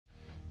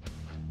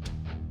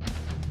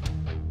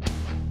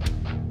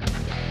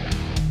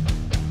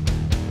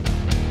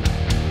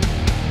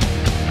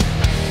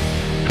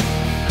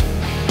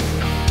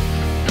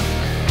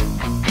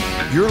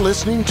You're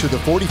listening to the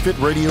 40 Fit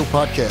Radio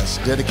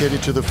podcast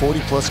dedicated to the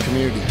 40-plus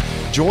community.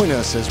 Join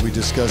us as we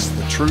discuss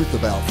the truth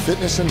about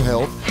fitness and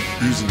health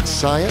using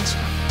science,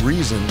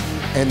 reason,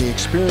 and the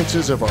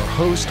experiences of our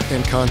host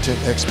and content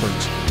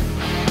experts.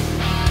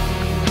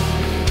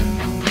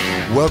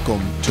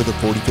 Welcome to the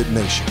 40 Fit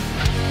Nation.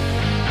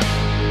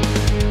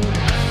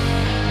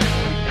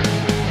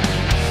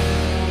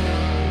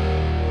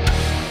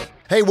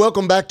 Hey,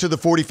 welcome back to the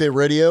 40 Fit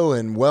Radio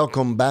and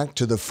welcome back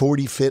to the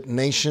 40 Fit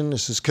Nation.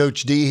 This is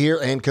Coach D here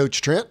and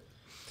Coach Trent.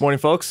 Morning,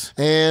 folks.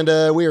 And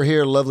we are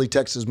here lovely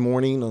Texas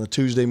morning on a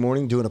Tuesday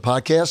morning doing a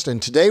podcast. And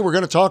today we're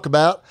going to talk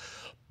about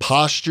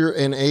posture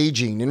and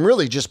aging and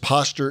really just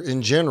posture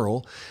in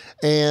general.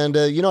 And,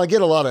 I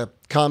get a lot of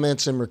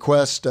comments and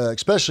requests,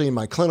 especially in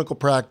my clinical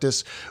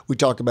practice. We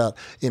talk about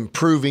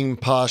improving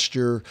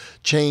posture,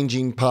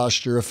 changing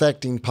posture,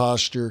 affecting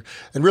posture,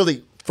 and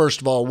really,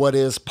 first of all, what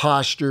is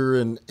posture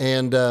and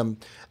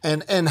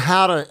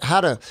how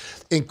to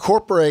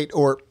incorporate,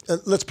 or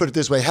let's put it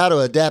this way, how to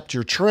adapt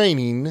your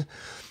training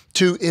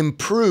to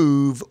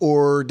improve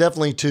or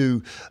definitely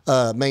to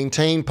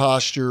maintain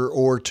posture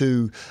or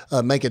to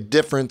make a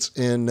difference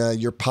in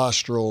your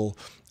postural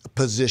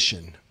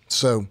position.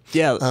 So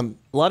yeah, a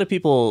lot of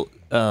people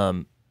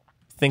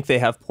think they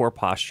have poor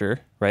posture,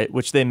 right?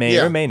 Which they may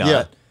or may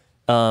not.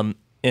 Yeah.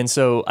 And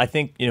so I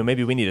think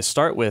maybe we need to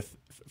start with,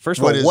 first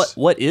of all,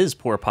 what is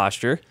poor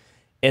posture,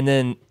 and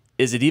then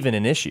is it even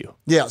an issue?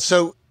 Yeah.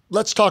 So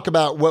let's talk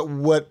about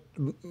what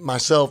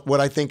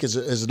I think as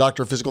a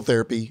doctor of physical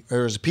therapy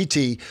or as a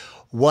PT,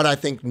 what I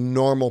think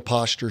normal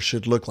posture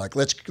should look like.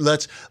 Let's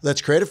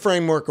create a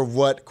framework of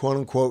what quote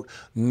unquote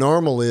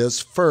normal is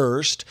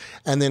first,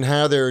 and then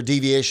how there are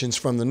deviations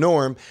from the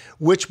norm,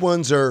 which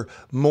ones are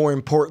more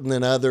important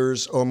than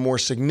others or more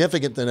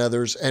significant than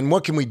others, and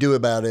what can we do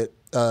about it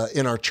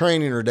in our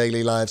training or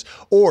daily lives,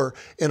 or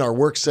in our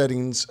work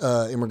settings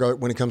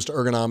when it comes to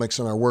ergonomics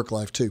in our work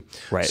life too.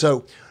 Right.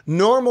 So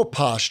normal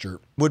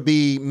posture would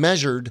be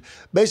measured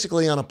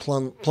basically on a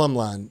plumb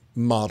line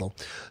model.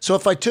 So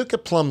if I took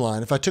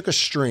a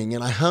string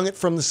and I hung it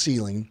from the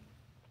ceiling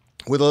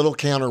with a little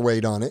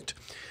counterweight on it,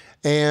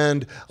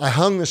 and I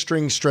hung the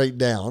string straight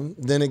down,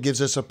 then it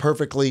gives us a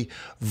perfectly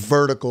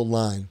vertical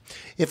line.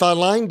 If I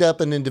lined up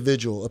an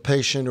individual, a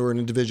patient or an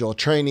individual, a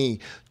trainee,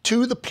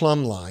 to the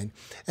plumb line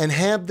and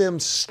have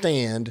them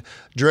stand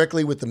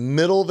directly with the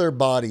middle of their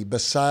body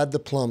beside the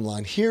plumb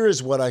line, here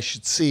is what I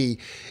should see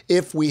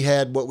if we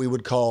had what we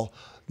would call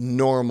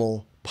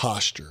normal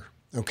posture,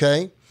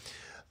 okay?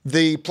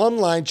 The plumb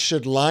line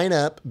should line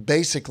up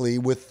basically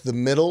with the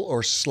middle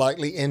or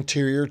slightly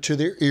anterior to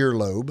their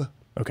earlobe.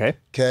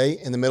 Okay,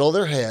 in the middle of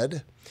their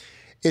head.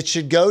 It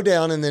should go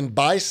down and then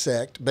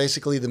bisect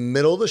basically the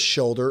middle of the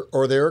shoulder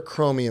or their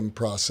acromion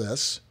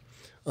process,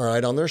 all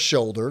right, on their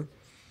shoulder.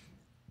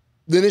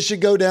 Then it should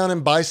go down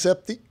and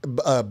bisect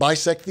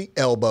the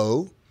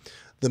elbow,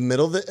 the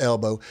middle of the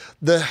elbow.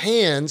 The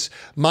hands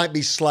might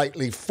be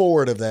slightly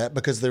forward of that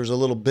because there's a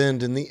little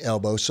bend in the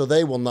elbow, so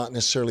they will not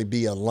necessarily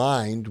be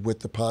aligned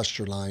with the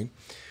posture line.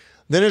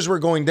 Then as we're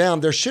going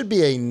down, there should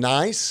be a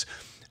nice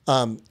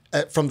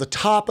from the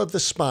top of the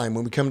spine,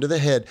 when we come to the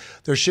head,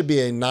 there should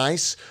be a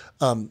nice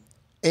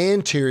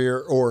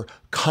anterior or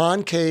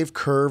concave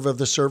curve of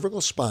the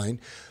cervical spine,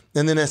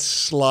 and then a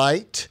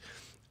slight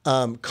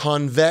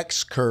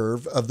convex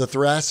curve of the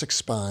thoracic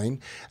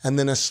spine, and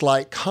then a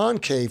slight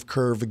concave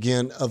curve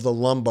again of the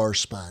lumbar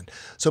spine.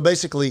 So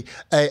basically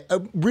a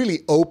really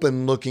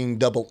open looking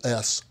double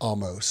S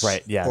almost.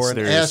 Right, yes. Or an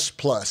S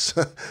plus.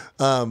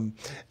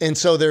 And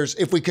so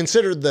if we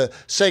consider the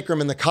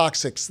sacrum and the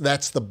coccyx,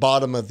 that's the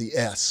bottom of the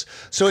S.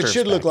 So it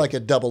should look like a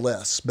double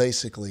S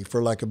basically,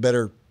 for like a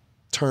better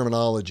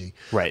terminology.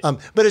 Right.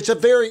 But it's a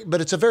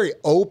very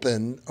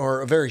open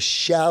or a very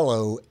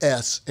shallow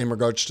S in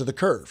regards to the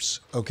curves,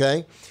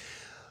 okay?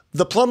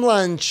 The plumb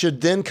line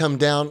should then come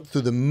down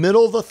through the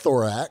middle of the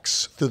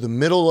thorax, through the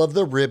middle of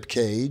the rib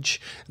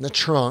cage and the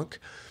trunk,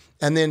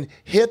 and then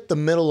hit the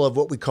middle of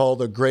what we call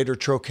the greater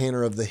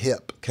trochanter of the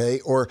hip, okay?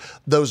 Or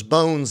those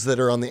bones that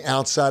are on the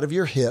outside of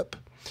your hip.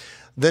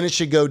 Then it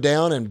should go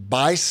down and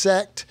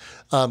bisect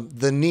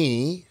the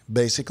knee,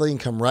 basically, and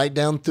come right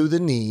down through the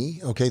knee,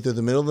 okay, through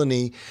the middle of the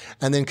knee,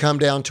 and then come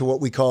down to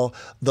what we call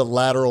the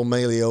lateral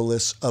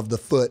malleolus of the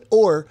foot,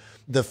 or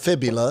the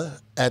fibula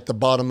at the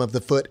bottom of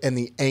the foot, and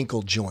the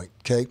ankle joint,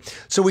 okay?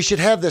 So we should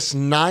have this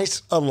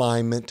nice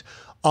alignment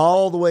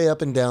all the way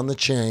up and down the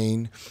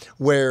chain,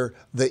 where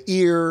the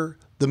ear,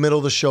 the middle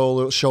of the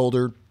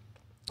shoulder,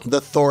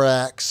 the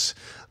thorax,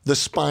 the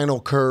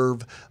spinal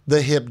curve,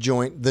 the hip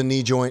joint, the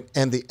knee joint,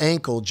 and the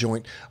ankle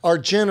joint are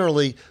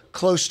generally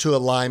close to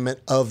alignment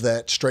of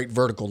that straight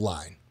vertical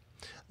line.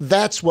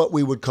 That's what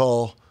we would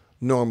call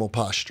normal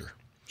posture.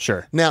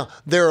 Sure. Now,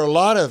 there are a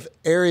lot of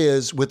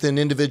areas within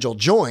individual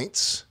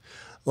joints,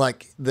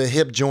 like the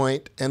hip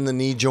joint and the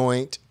knee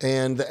joint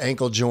and the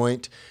ankle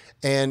joint,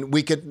 and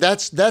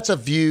that's a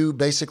view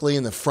basically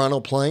in the frontal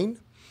plane.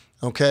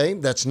 Okay,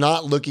 that's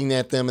not looking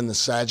at them in the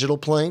sagittal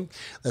plane.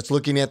 That's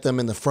looking at them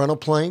in the frontal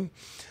plane.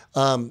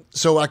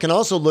 So I can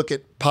also look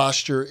at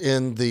posture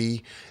in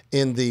the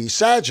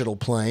sagittal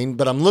plane,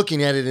 but I'm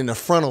looking at it in a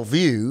frontal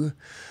view.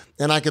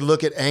 And I could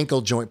look at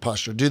ankle joint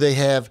posture. Do they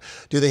have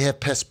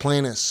pes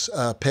planus,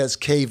 pes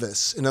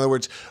cavus? In other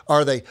words,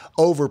 are they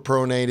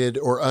overpronated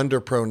or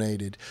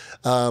underpronated?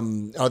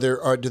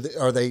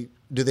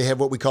 Do they have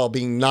what we call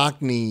being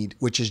knock-kneed,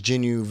 which is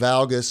genu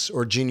valgus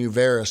or genu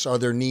varus? Are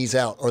their knees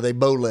out? Are they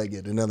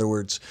bow-legged? In other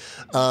words,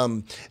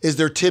 is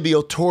there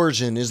tibial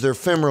torsion? Is there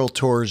femoral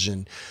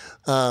torsion?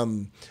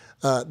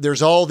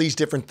 There's all these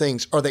different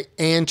things. Are they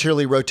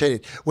anteriorly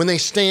rotated? When they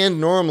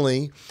stand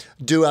normally,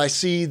 do I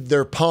see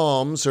their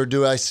palms or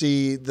do I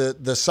see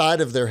the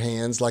side of their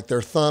hands, like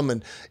their thumb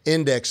and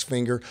index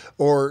finger,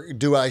 or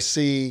do I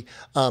see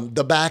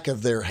the back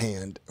of their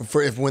hand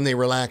when they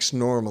relax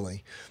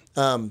normally?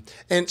 And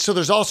so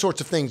there's all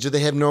sorts of things. Do they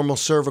have normal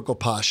cervical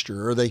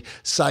posture? Are they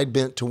side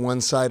bent to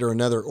one side or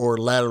another, or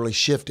laterally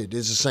shifted?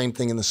 It's the same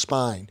thing in the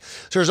spine.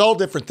 So there's all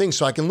different things.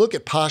 So I can look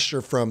at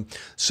posture from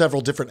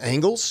several different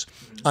angles.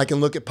 I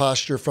can look at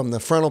posture from the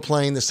frontal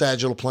plane, the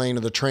sagittal plane, or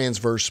the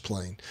transverse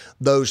plane,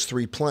 those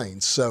three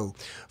planes. So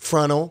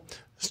frontal,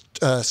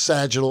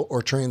 sagittal,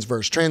 or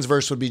transverse.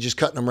 Transverse would be just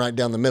cutting them right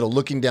down the middle,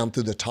 looking down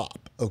through the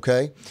top,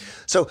 okay?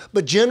 So,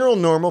 but general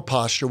normal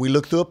posture, we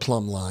look through a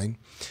plumb line,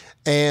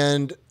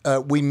 and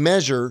we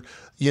measure,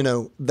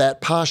 that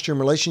posture in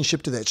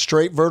relationship to that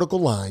straight vertical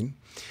line.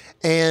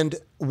 And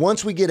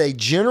once we get a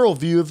general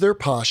view of their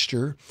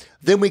posture,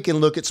 then we can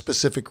look at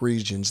specific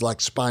regions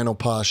like spinal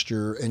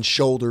posture and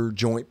shoulder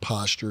joint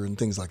posture and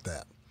things like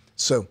that.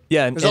 So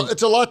yeah,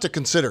 it's a lot to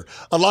consider,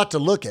 a lot to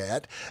look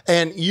at.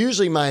 And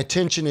usually my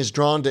attention is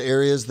drawn to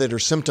areas that are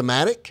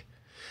symptomatic,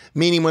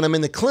 meaning when I'm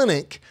in the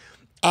clinic,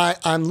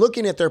 I'm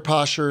looking at their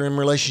posture in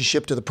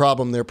relationship to the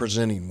problem they're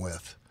presenting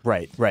with.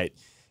 Right.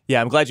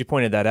 Yeah, I'm glad you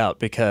pointed that out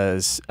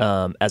because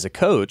as a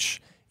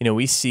coach,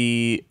 we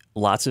see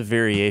lots of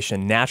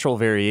variation, natural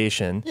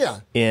variation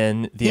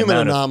in the human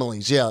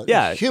anomalies.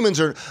 Yeah. Humans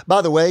are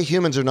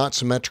not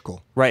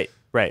symmetrical. Right.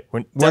 We're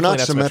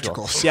not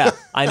symmetrical. Yeah,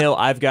 I know.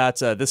 I've got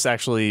this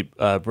actually.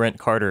 Brent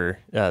Carter,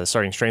 the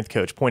starting strength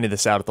coach, pointed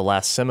this out at the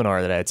last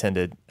seminar that I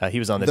attended. He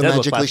was on the deadlift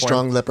magically platform.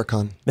 Strong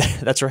leprechaun.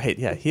 That's right.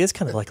 Yeah, he is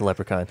kind of like a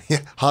leprechaun.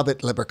 Yeah,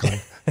 hobbit leprechaun.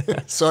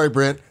 Sorry,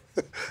 Brent.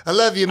 I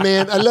love you,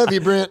 man. I love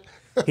you, Brent.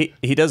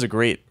 He does a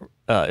great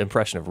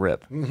impression of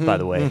Rip, by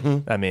the way.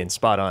 I mean,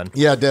 spot on.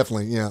 Yeah,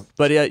 definitely. Yeah.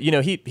 But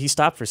he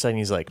stopped for a second.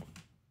 He's like,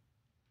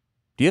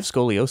 "Do you have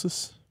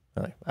scoliosis?"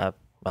 I'm like,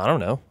 I don't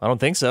know. I don't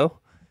think so.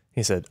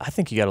 He said, "I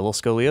think you got a little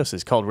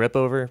scoliosis." Called Rip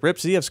over. Rip,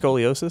 does he have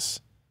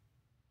scoliosis?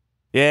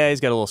 Yeah, he's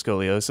got a little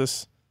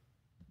scoliosis.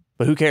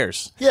 But who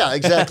cares? Yeah,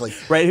 exactly.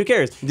 Right? Who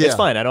cares? Yeah. It's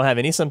fine. I don't have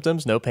any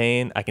symptoms, no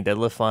pain. I can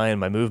deadlift fine.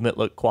 My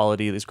movement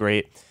quality is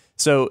great.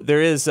 So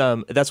there is,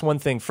 that's one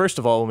thing, first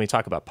of all, when we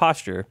talk about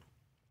posture,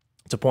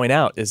 to point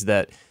out is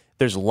that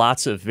there's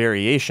lots of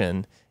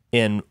variation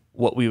in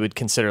what we would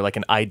consider like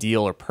an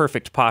ideal or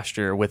perfect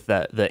posture with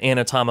the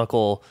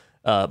anatomical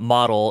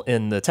model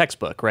in the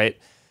textbook, right?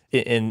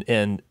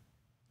 And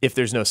if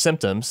there's no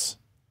symptoms,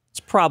 it's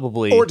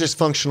probably or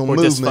dysfunctional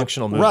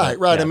movement. Right.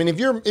 Yeah. I mean,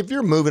 if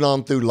you're moving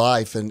on through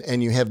life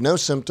and you have no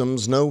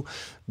symptoms, no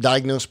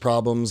diagnosed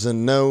problems,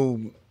 and no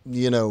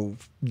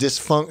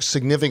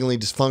significantly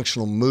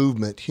dysfunctional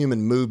movement,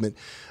 human movement,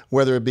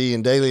 whether it be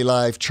in daily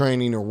life,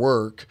 training, or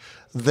work,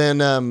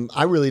 then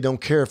I really don't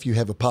care if you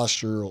have a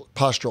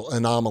postural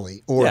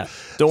anomaly. Or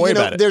don't worry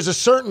about it. There's a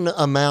certain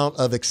amount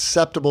of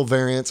acceptable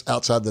variance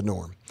outside the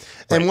norm.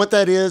 And what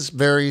that is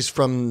varies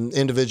from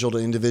individual to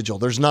individual.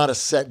 There's not a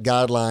set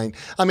guideline.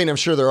 I mean, I'm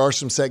sure there are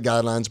some set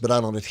guidelines, but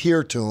I don't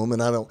adhere to them,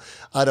 and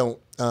I don't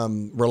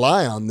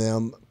rely on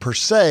them per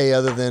se,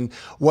 other than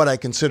what I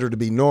consider to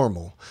be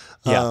normal.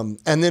 Yeah.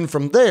 And then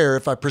from there,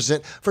 if I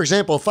present, for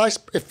example,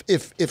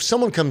 if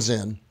someone comes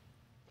in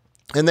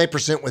and they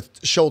present with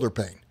shoulder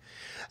pain,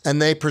 and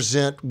they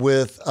present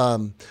with,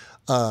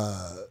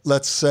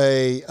 let's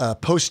say,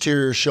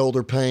 posterior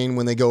shoulder pain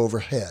when they go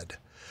overhead,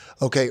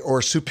 okay,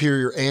 or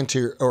superior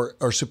anterior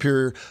or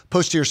superior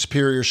posterior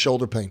superior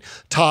shoulder pain,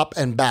 top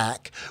and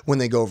back when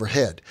they go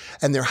overhead,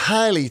 and they're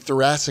highly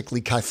thoracically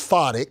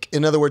kyphotic.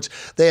 In other words,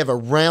 they have a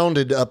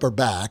rounded upper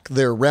back,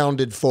 they're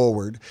rounded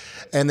forward,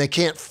 and they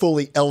can't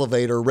fully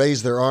elevate or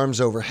raise their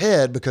arms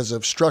overhead because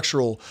of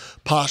structural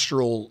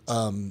postural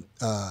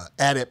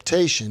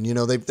adaptation.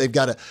 They've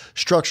got a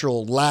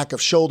structural lack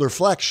of shoulder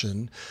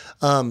flexion.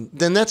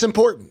 Then that's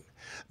important,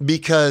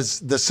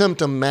 because the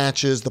symptom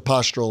matches the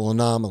postural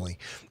anomaly.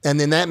 And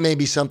then that may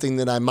be something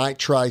that I might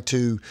try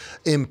to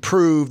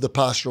improve the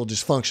postural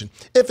dysfunction,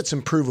 if it's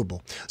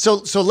improvable.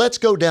 So let's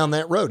go down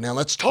that road. Now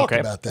let's talk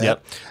about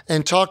that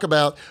and talk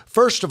about,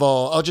 first of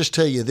all, I'll just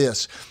tell you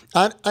this.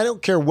 I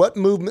don't care what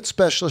movement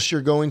specialist you're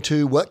going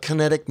to, what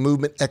kinetic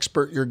movement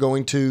expert you're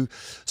going to,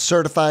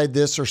 certified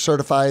this or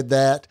certified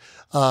that,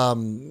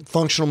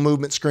 functional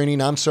movement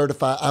screening, I'm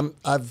certified.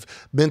 I've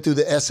been through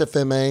the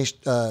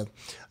SFMA,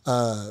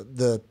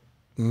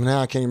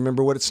 now I can't even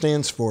remember what it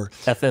stands for.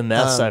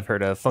 FMS I've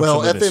heard of.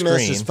 Functional movement FMS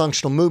screen. is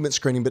functional movement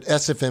screening, but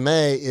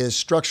SFMA is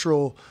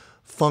structural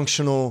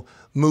functional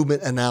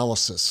movement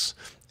analysis.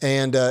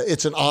 And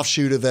it's an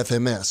offshoot of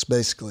FMS,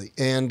 basically.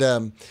 And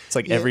it's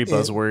like every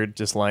buzzword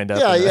just lined up.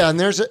 Yeah. And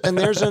there's a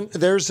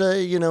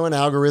an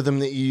algorithm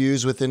that you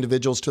use with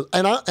individuals to.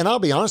 And I'll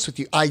be honest with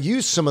you, I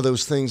use some of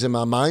those things in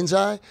my mind's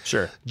eye,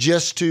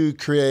 just to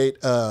create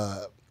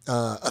a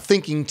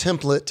thinking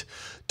template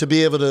to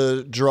be able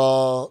to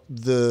draw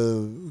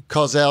the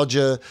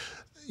causalgia,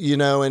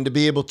 and to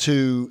be able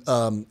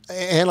to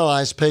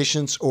analyze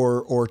patients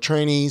or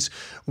trainees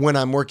when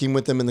I'm working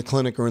with them in the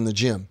clinic or in the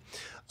gym.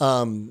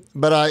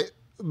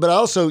 But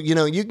also,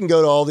 you can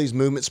go to all these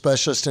movement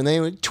specialists and they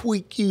would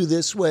tweak you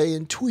this way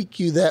and tweak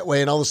you that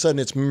way. And all of a sudden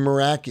it's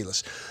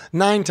miraculous.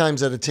 9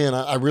 times out of 10,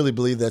 I really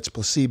believe that's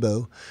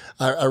placebo.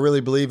 I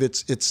really believe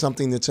it's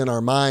something that's in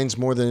our minds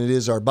more than it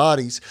is our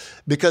bodies,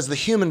 because the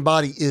human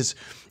body is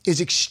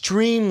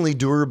extremely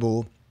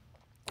durable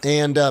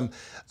and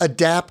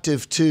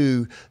adaptive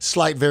to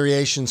slight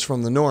variations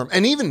from the norm,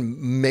 and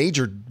even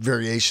major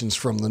variations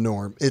from the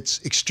norm.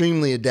 It's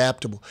extremely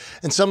adaptable,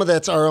 and some of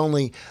that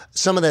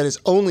is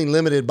only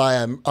limited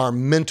by our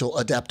mental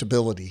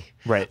adaptability.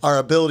 Right. Our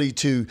ability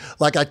to,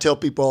 like I tell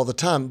people all the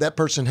time, that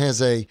person has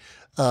an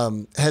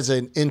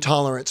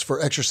intolerance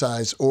for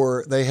exercise,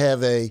 or they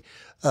have a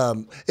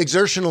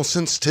exertional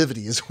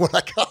sensitivity is what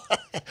I call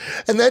it.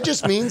 And that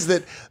just means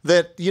that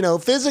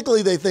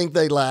physically they think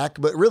they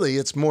lack, but really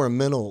it's more a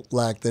mental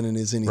lack than it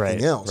is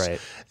anything else. Right.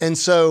 And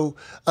so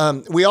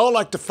we all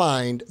like to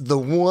find the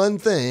one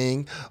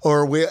thing,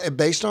 or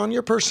based on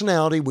your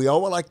personality, we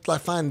all like to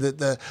find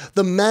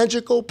the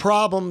magical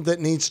problem that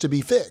needs to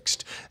be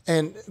fixed.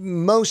 And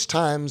most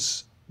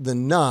times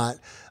than not,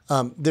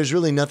 there's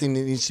really nothing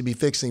that needs to be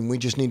fixing. We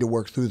just need to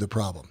work through the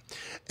problem.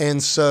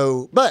 And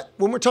so, but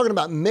when we're talking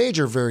about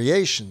major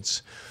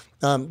variations,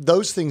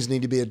 those things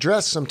need to be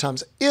addressed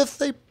sometimes if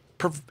they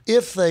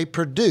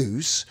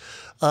produce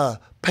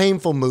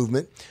painful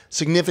movement,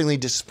 significantly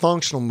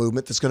dysfunctional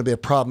movement that's going to be a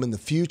problem in the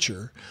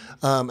future.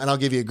 And I'll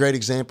give you a great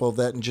example of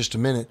that in just a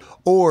minute.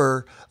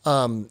 Or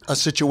a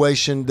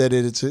situation that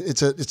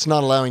it's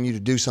not allowing you to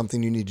do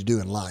something you need to do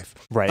in life.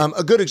 Right.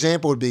 A good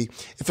example would be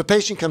if a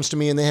patient comes to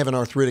me and they have an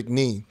arthritic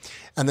knee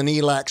and the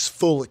knee lacks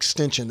full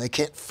extension. They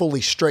can't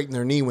fully straighten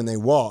their knee when they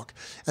walk.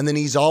 And the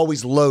knee's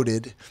always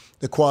loaded.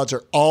 The quads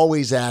are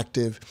always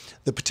active.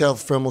 The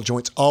patellofemoral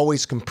joint's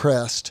always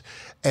compressed.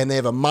 And they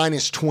have a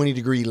minus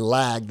 20-degree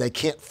lag. They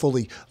can't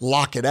fully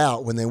lock it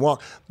out when they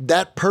walk.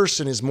 That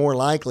person is more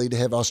likely to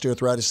have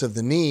osteoarthritis of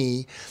the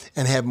knee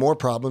and have more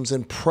problems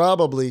and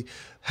probably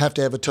have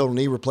to have a total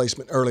knee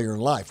replacement earlier in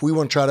life. We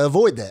want to try to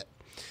avoid that.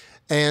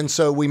 And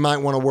so we might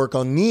want to work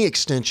on knee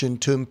extension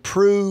to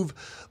improve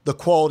the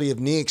quality of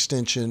knee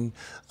extension,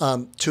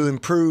 to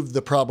improve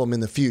the problem in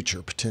the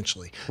future,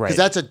 potentially. Because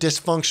that's a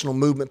dysfunctional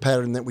movement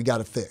pattern that we got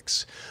to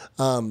fix.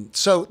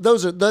 So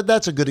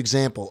that's a good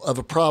example of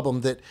a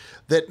problem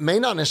that may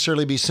not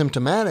necessarily be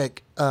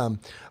symptomatic,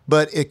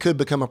 but it could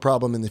become a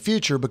problem in the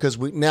future, because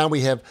now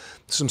we have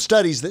some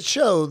studies that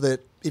show that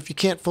if you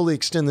can't fully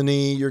extend the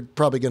knee, you're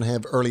probably going to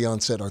have early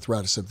onset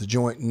arthritis of the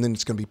joint, and then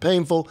it's going to be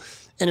painful,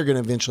 and you're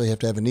going to eventually have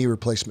to have a knee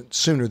replacement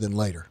sooner than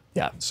later.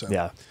 Yeah.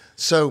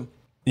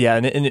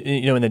 And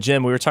in the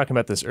gym, we were talking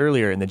about this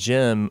earlier. In the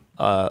gym,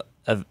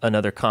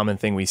 another common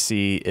thing we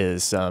see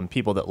is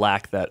people that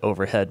lack that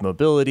overhead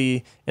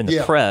mobility in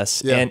the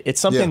press, and it's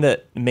something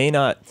that may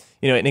not,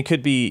 and it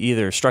could be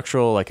either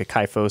structural, like a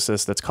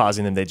kyphosis that's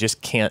causing them. They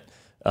just can't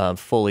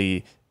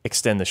fully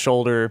extend the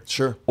shoulder,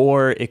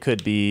 or it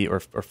could be or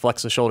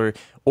flex the shoulder,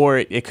 or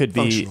it could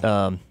be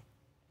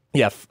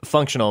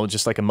functional,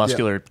 just like a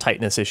muscular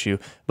tightness issue.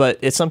 But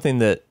it's something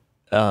that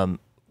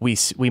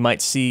we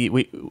might see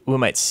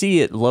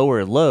at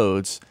lower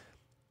loads.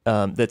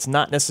 That's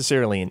not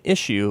necessarily an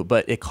issue,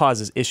 but it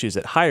causes issues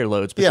at higher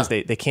loads because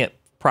they can't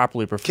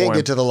properly perform, can't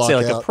get to the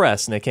lockout, say like a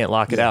press, and they can't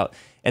lock it out,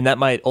 and that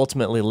might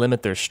ultimately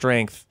limit their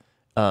strength.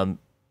 So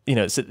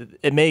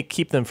it may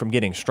keep them from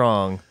getting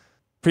strong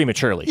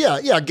prematurely.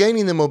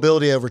 Gaining the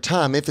mobility over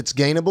time, if it's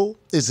gainable,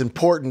 is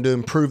important to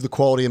improve the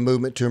quality of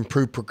movement, to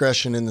improve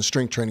progression in the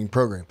strength training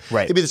program.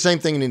 Right. It'd be the same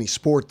thing in any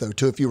sport, though,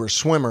 too. If you were a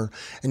swimmer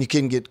and you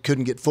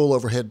couldn't get full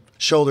overhead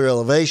shoulder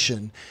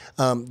elevation,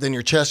 then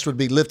your chest would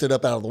be lifted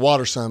up out of the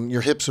water some,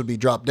 your hips would be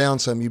dropped down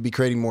some, you'd be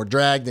creating more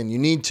drag than you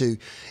need to.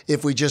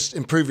 If we just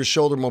improve your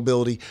shoulder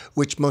mobility,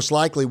 which most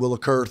likely will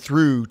occur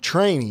through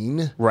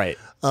training,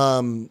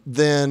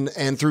 then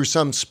and through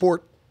some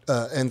sport,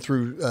 and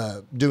through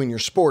doing your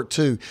sport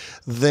too,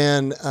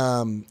 then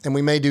and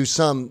we may do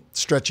some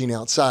stretching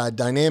outside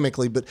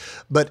dynamically,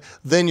 but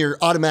then you're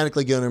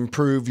automatically going to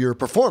improve your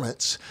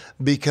performance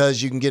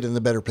because you can get in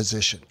the better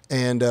position,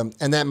 and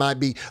that may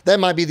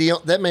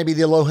be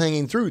the low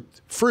hanging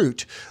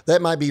fruit.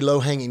 That might be low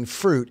hanging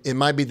fruit. It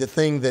might be the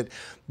thing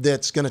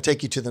that's going to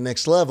take you to the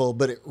next level,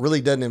 but it really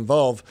doesn't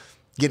involve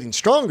getting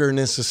stronger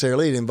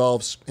necessarily. It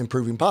involves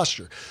improving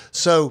posture.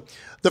 So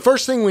the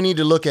first thing we need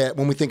to look at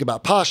when we think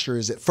about posture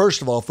is that,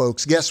 first of all,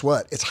 folks, guess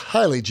what? It's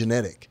highly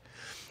genetic.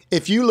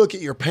 If you look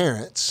at your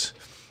parents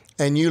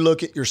and you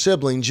look at your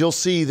siblings, you'll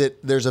see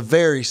that there's a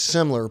very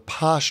similar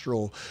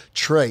postural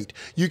trait.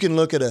 You can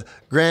look at a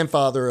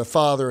grandfather, a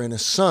father, and a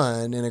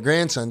son and a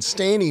grandson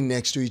standing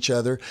next to each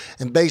other,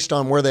 and based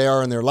on where they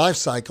are in their life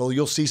cycle,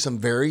 you'll see some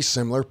very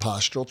similar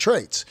postural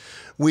traits.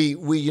 We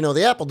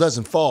the apple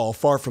doesn't fall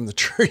far from the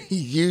tree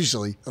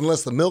usually,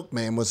 unless the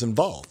milkman was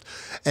involved.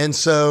 And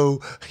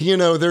so,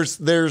 there's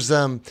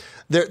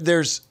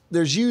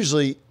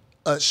usually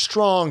a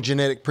strong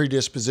genetic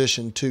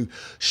predisposition to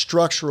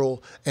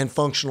structural and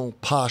functional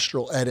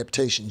postural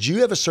adaptations.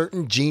 You have a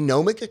certain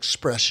genomic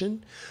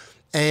expression,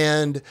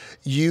 and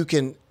you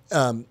can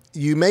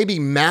you may be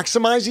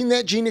maximizing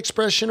that gene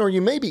expression, or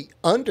you may be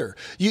under.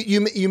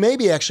 You may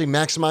be actually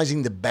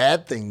maximizing the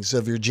bad things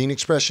of your gene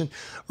expression,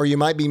 or you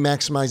might be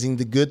maximizing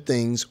the good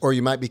things, or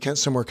you might be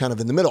somewhere kind of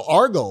in the middle.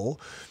 Our goal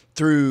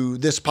through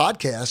this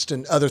podcast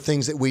and other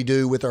things that we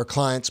do with our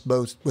clients,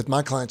 both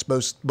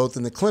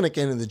in the clinic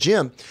and in the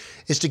gym,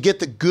 is to get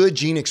the good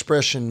gene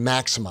expression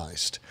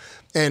maximized.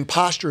 And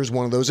posture is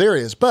one of those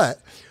areas,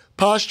 but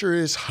posture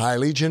is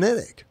highly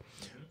genetic.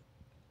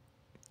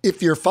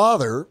 If your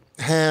father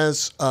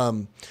has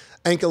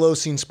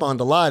ankylosing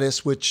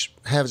spondylitis, which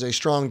has a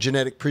strong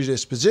genetic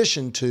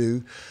predisposition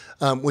to,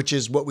 which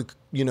is what we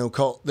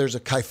call, there's a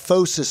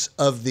kyphosis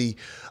of the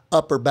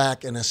upper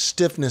back and a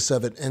stiffness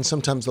of it, and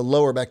sometimes the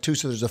lower back too.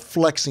 So there's a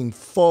flexing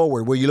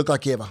forward where you look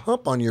like you have a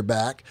hump on your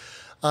back.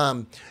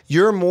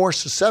 You're more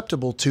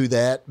susceptible to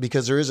that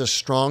because there is a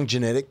strong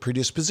genetic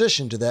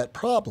predisposition to that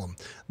problem,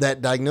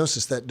 that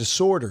diagnosis, that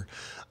disorder.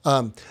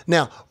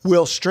 Now,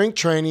 will strength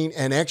training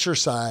and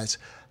exercise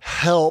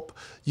help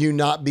you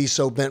not be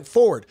so bent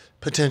forward?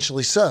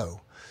 Potentially so.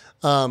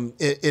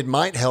 It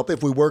might help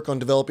if we work on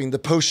developing the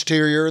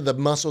posterior, the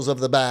muscles of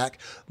the back,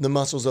 the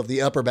muscles of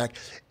the upper back.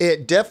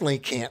 It definitely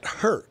can't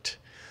hurt.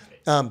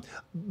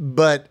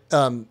 But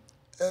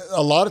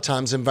a lot of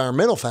times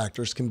environmental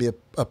factors can be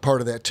a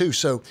part of that too.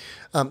 So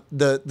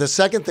the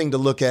second thing to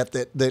look at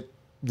that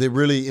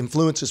really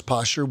influences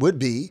posture would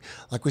be,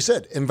 like we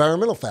said,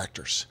 environmental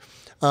factors.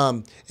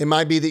 It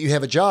might be that you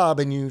have a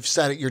job and you've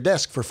sat at your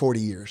desk for 40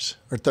 years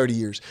or 30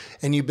 years,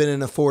 and you've been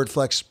in a forward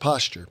flexed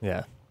posture.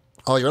 Yeah.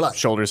 All your life.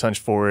 Shoulders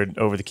hunched forward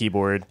over the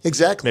keyboard.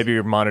 Exactly. Maybe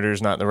your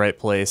monitor's not in the right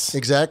place.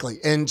 Exactly.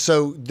 And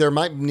so there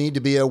might need to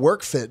be a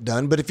work fit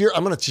done. But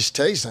I'm going to just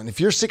tell you something. If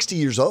you're 60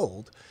 years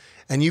old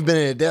and you've been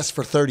at a desk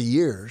for 30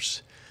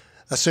 years,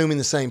 assuming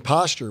the same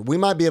posture, we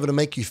might be able to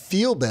make you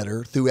feel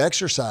better through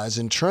exercise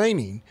and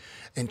training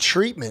and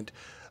treatment.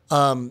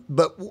 And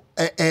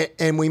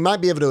we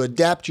might be able to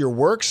adapt your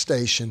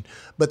workstation,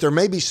 but there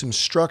may be some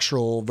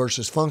structural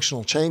versus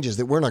functional changes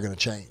that we're not going to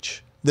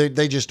change.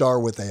 They just are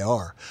what they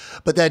are.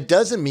 But that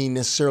doesn't mean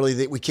necessarily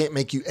that we can't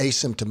make you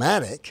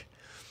asymptomatic.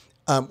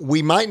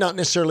 We might not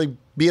necessarily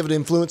be able to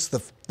influence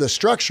the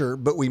structure,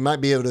 but we might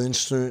be able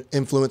to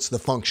influence the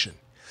function.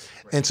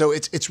 And so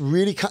it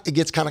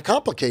gets kind of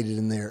complicated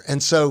in there.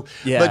 And so,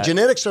 but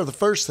genetics are the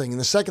first thing. And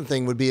the second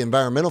thing would be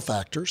environmental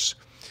factors.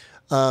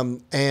 A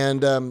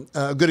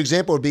good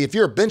example would be if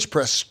you're a bench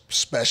press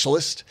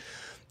specialist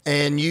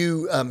and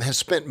you have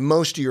spent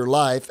most of your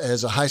life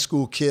as a high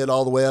school kid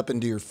all the way up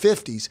into your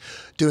 50s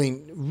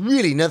doing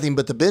really nothing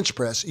but the bench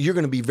press, you're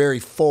going to be very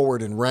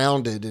forward and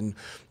rounded and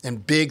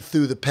big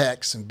through the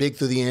pecs and big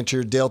through the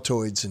anterior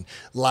deltoids and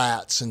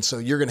lats. And so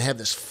you're going to have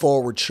this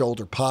forward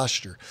shoulder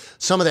posture.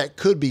 Some of that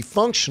could be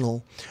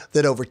functional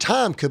that over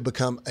time could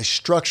become a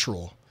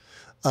structural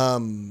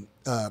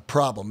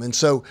problem. And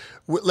so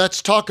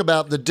let's talk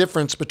about the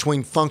difference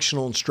between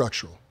functional and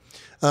structural.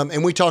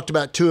 And we talked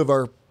about two of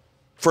our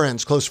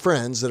close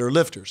friends that are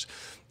lifters.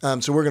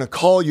 So we're going to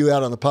call you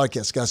out on the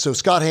podcast, guys. So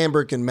Scott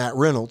Hambrick and Matt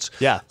Reynolds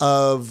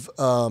of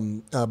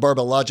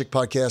Barbell Logic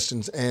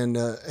podcast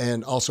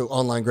and also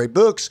Online Great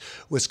Books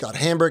with Scott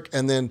Hambrick,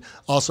 and then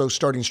also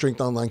Starting Strength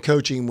Online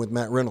Coaching with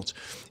Matt Reynolds.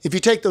 If you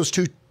take those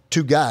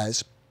two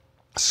guys,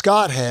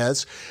 Scott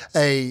has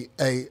a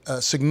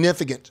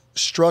significant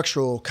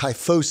structural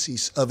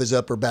kyphosis of his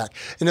upper back.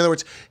 In other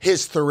words,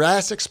 his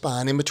thoracic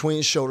spine in between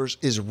his shoulders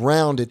is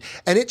rounded,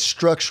 and it's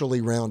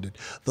structurally rounded.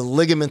 The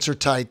ligaments are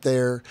tight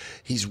there.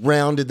 He's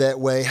rounded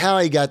that way. How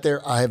he got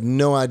there, I have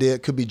no idea.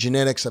 It could be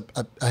genetics.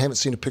 I haven't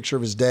seen a picture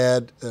of his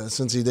dad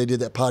since they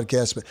did that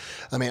podcast, but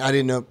I mean, I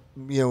didn't know.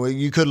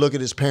 You could look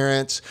at his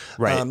parents.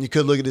 Right. You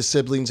could look at his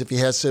siblings if he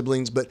has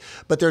siblings, but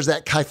there's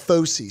that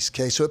kyphosis.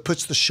 Okay, so it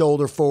puts the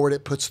shoulder forward,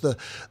 it puts the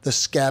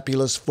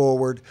scapulus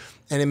forward,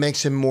 and it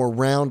makes him more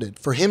rounded.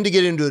 For him to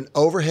get into an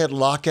overhead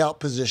lockout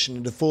position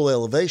into full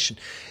elevation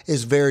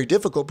is very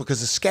difficult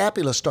because the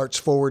scapula starts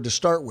forward to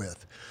start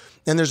with.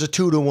 And there's a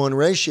 2-to-1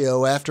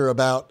 ratio after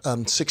about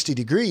 60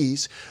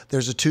 degrees.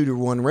 There's a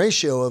 2-to-1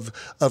 ratio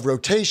of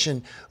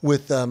rotation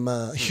with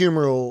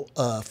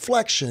humeral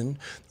flexion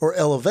or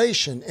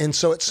elevation. And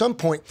so at some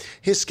point,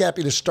 his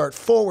scapula start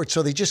forward,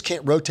 so they just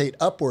can't rotate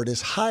upward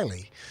as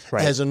highly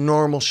as a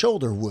normal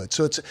shoulder would.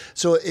 So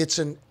it's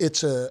an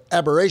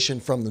aberration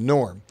from the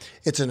norm.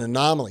 It's an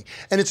anomaly,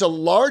 and it's a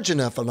large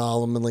enough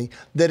anomaly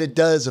that it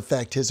does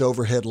affect his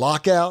overhead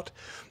lockout.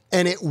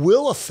 And it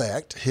will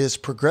affect his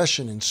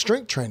progression in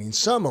strength training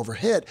some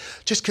overhead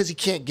just because he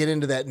can't get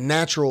into that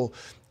natural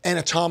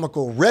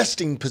anatomical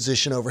resting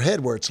position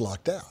overhead where it's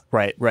locked out.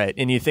 Right, right.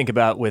 And you think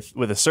about with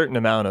a certain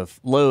amount of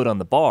load on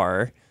the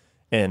bar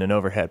in an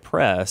overhead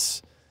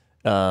press,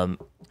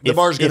 the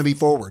bar's going to be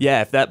forward.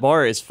 Yeah, if that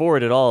bar is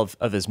forward at all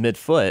of his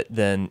midfoot,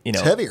 then it's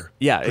heavier.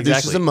 Yeah,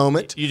 Produces exactly. a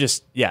moment.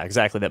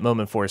 Exactly. That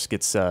moment force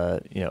gets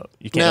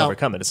you can't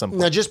overcome it at some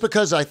point. Now, just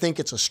because I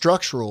think it's a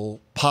structural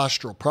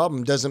postural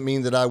problem doesn't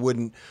mean that I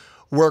wouldn't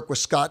work with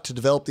Scott to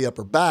develop the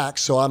upper back.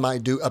 So I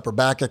might do upper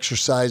back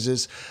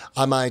exercises.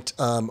 I might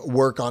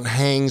work on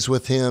hangs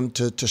with him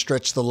to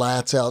stretch the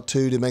lats out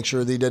too, to make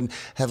sure that he doesn't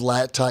have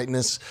lat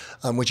tightness,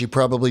 which he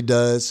probably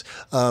does.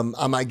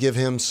 I might give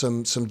him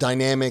some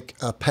dynamic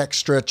pec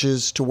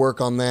stretches to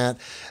work on that.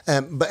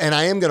 And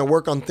I am going to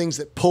work on things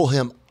that pull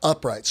him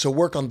upright. So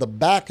work on the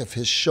back of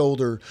his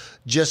shoulder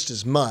just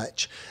as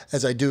much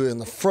as I do in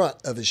the front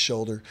of his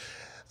shoulder.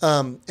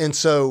 And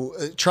so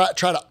try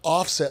to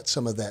offset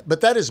some of that.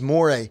 But that is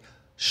more a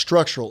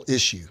structural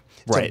issue.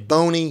 It's a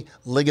bony,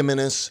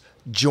 ligamentous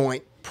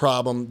joint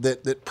problem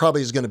that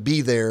probably is going to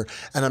be there,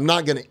 and I'm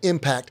not going to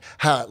impact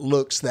how it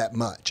looks that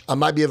much. I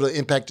might be able to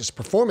impact his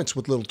performance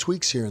with little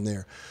tweaks here and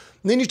there.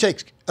 And then you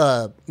take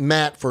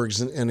Matt, for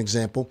an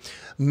example.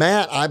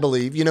 Matt, I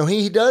believe,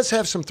 he does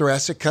have some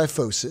thoracic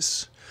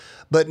kyphosis,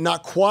 but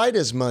not quite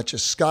as much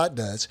as Scott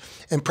does.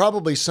 And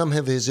probably some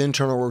of his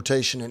internal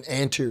rotation and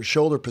anterior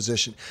shoulder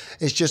position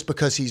is just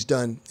because he's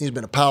been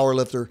a power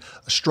lifter,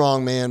 a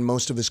strong man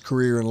most of his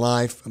career in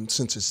life,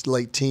 since his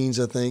late teens,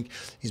 I think.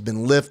 He's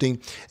been lifting,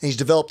 and he's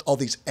developed all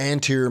these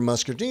anterior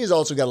musculature. He's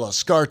also got a lot of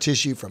scar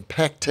tissue from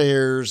pec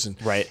tears,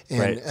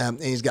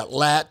 and he's got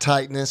lat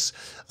tightness.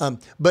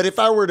 But if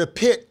I were to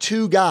pick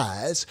two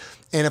guys,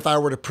 and if I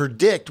were to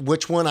predict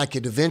which one I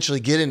could eventually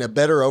get in a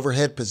better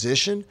overhead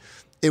position,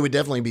 it would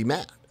definitely be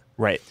Matt.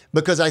 Right.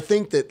 Because I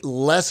think that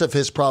less of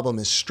his problem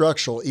is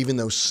structural, even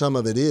though some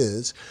of it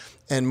is,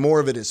 and more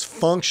of it is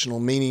functional,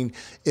 meaning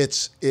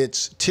it's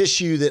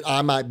tissue that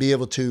I might be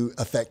able to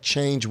affect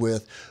change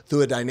with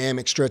through a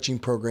dynamic stretching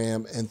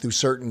program and through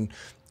certain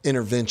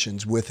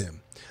interventions with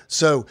him.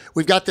 So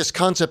we've got this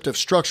concept of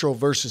structural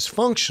versus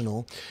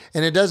functional,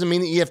 and it doesn't mean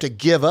that you have to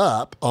give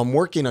up on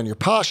working on your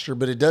posture,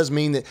 but it does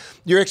mean that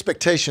your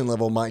expectation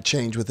level might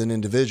change with an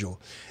individual.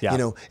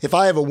 Yeah. If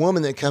I have a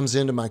woman that comes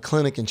into my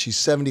clinic and she's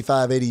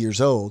 75, 80 years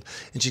old,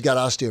 and she's got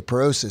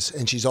osteoporosis,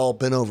 and she's all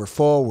bent over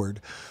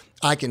forward,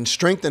 I can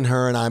strengthen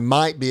her, and I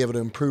might be able to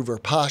improve her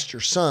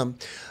posture some,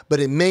 but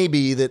it may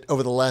be that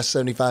over the last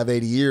 75,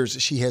 80 years,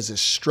 she has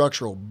this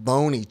structural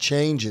bony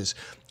changes.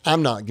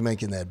 I'm not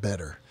making that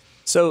better.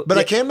 But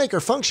I can make her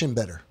function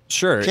better.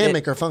 Sure. I can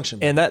make her function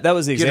better. And that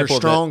was the example. Get her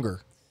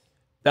stronger.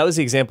 That was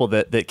the example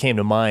that came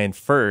to mind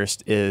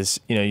first is,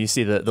 you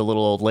see the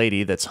little old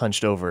lady that's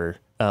hunched over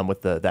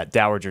with that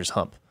dowager's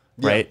hump,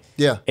 right?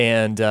 Yeah.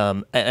 And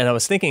I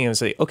was thinking, I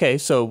was like, okay,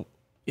 so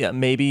yeah,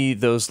 maybe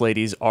those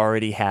ladies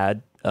already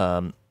had,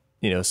 some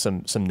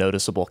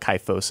noticeable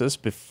kyphosis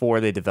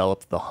before they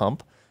developed the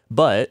hump,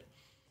 but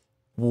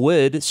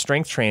would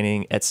strength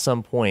training at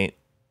some point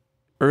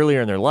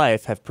earlier in their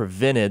life have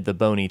prevented the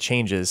bony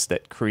changes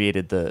that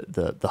created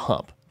the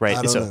hump, right?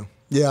 I don't know.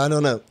 Yeah, I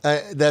don't know.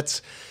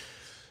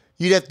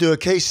 You'd have to do a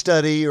case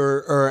study,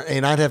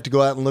 and I'd have to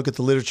go out and look at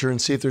the literature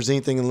and see if there's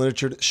anything in the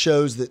literature that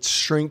shows that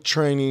strength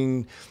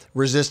training,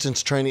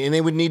 resistance training, and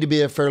it would need to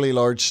be a fairly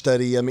large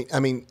study. I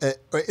mean,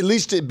 at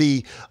least it'd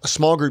be a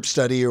small group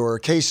study or a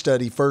case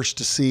study first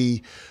to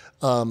see.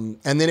 And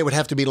then it would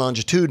have to be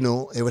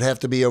longitudinal. It would have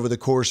to be over the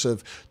course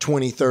of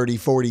 20, 30,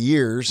 40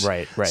 years.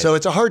 Right. So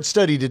it's a hard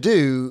study to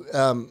do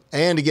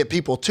and to get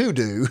people to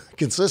do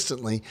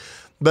consistently.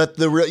 But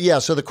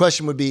so the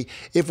question would be,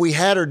 if we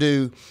had her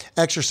do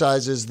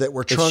exercises that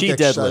were trunk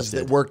exercises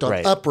that worked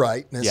on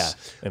uprightness,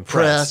 and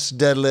press,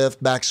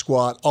 deadlift, back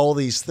squat, all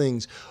these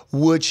things,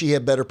 would she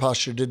have better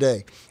posture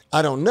today?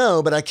 I don't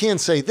know, but I can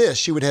say this.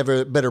 She would have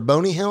a better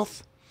bony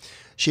health.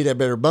 She'd have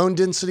better bone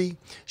density.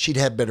 She'd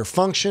have better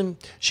function.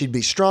 She'd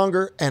be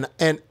stronger. And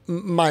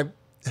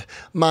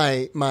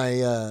my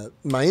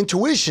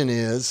intuition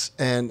is,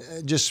 and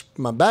just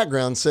my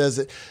background says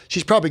that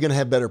she's probably going to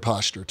have better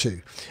posture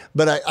too.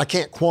 But I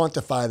can't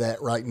quantify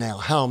that right now,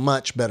 how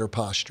much better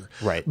posture.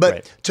 Right.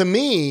 But to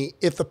me,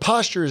 if the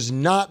posture is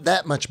not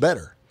that much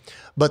better,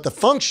 but the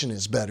function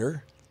is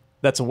better,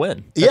 that's a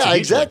win. That's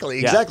exactly.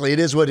 Win. Exactly. It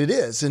is what it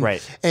is.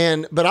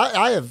 And, but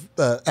I have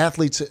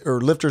athletes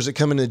or lifters that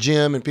come in the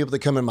gym and people that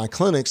come in my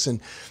clinics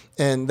and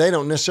they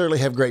don't necessarily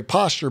have great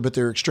posture, but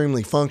they're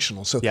extremely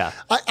functional. So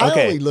I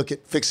only look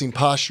at fixing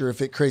posture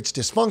if it creates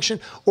dysfunction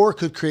or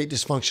could create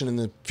dysfunction in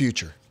the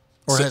future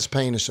or has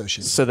pain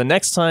associated. So the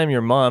next time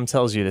your mom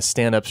tells you to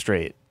stand up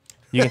straight,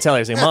 you can tell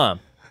her, say, Mom,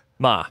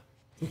 Ma,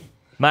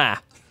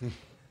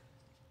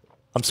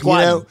 I'm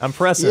squatting, I'm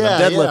pressing, I'm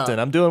deadlifting,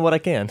 I'm doing what I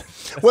can.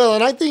 Well,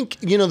 and I think,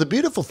 the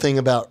beautiful thing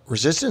about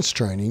resistance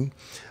training,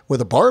 with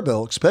a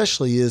barbell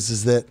especially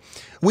is that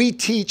we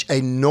teach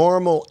a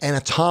normal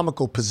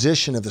anatomical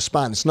position of the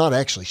spine. It's not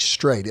actually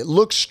straight. It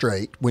looks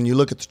straight when you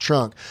look at the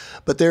trunk,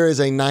 but there is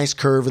a nice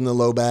curve in the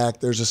low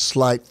back. There's a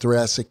slight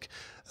thoracic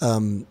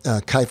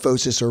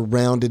kyphosis or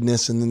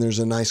roundedness, and then there's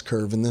a nice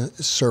curve in the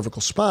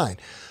cervical spine.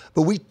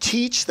 But we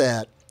teach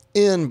that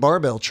in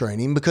barbell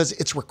training because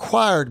it's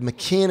required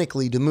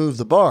mechanically to move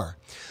the bar.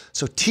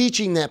 So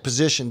teaching that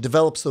position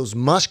develops those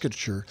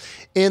musculature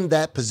in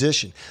that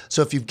position.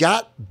 So if you've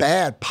got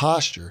bad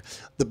posture,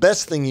 the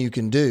best thing you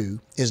can do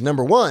is,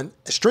 number one,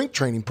 a strength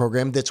training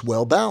program that's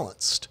well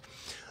balanced.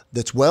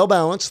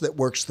 That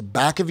works the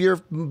back of your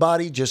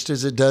body just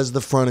as it does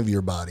the front of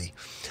your body.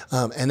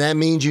 And that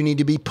means you need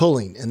to be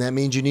pulling, and that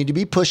means you need to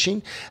be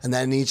pushing, and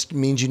that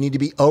means you need to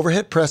be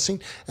overhead pressing,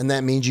 and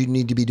that means you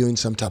need to be doing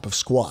some type of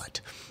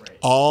squat. Right.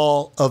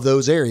 All of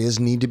those areas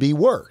need to be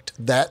worked.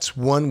 That's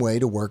one way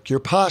to work your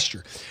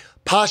posture.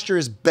 Posture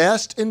is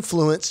best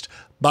influenced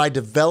by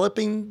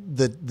developing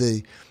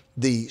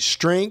the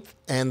strength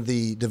and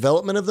the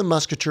development of the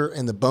musculature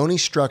and the bony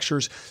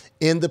structures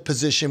in the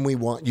position we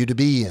want you to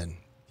be in.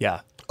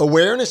 Yeah.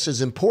 Awareness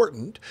is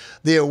important.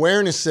 The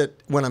awareness that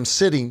when I'm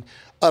sitting,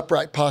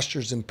 upright posture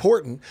is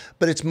important,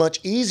 but it's much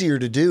easier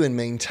to do and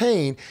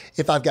maintain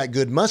if I've got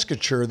good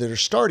musculature that are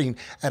starting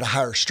at a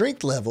higher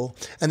strength level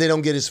and they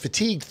don't get as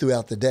fatigued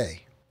throughout the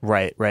day.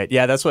 Right.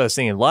 Yeah, that's what I was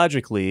thinking.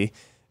 Logically,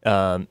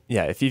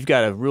 if you've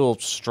got a real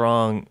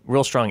strong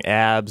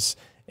abs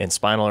and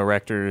spinal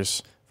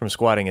erectors from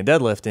squatting and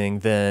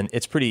deadlifting, then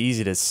it's pretty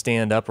easy to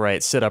stand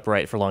upright, sit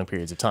upright for long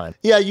periods of time.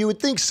 Yeah, you would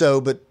think so,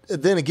 but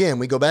then again,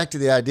 we go back to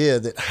the idea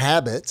that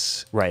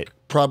habits,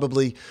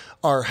 probably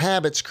our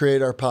habits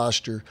create our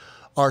posture,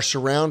 our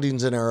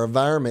surroundings and our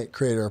environment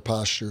create our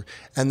posture,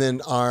 and then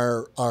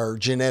our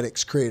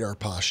genetics create our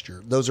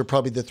posture. Those are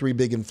probably the three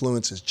big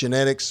influences.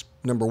 Genetics,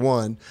 number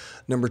one.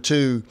 Number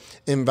two,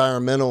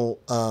 environmental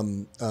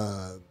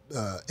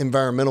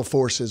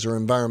forces or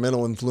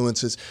environmental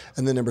influences.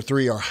 And then number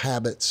three, our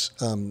habits.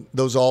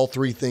 Those all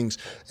three things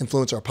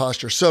influence our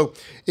posture. So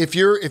if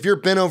you're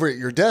bent over at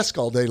your desk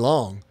all day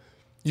long,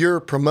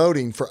 you're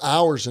promoting for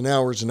hours and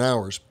hours and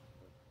hours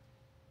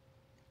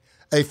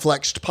a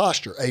flexed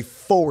posture, a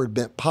forward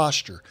bent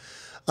posture.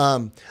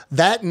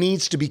 That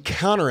needs to be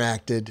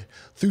counteracted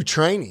through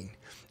training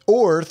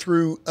or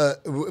through,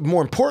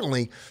 more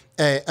importantly,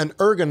 an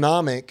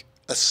ergonomic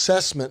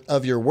assessment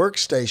of your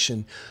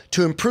workstation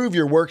to improve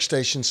your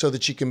workstation so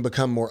that you can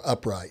become more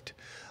upright.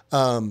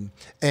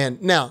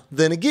 And now,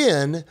 then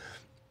again,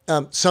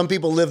 some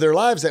people live their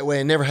lives that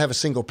way and never have a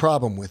single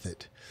problem with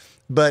it.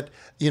 But,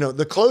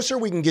 the closer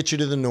we can get you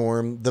to the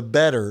norm, the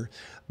better.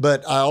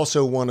 But I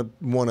also want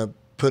to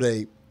put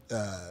a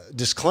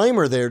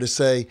disclaimer there to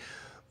say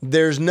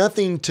there's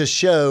nothing to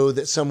show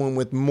that someone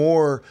with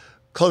more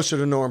closer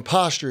to norm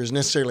posture is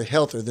necessarily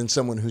healthier than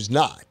someone who's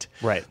not.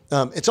 Right.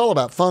 It's all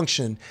about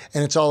function,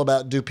 and it's all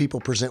about, do people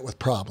present with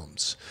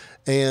problems?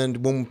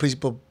 And when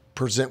people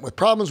present with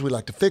problems, we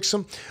like to fix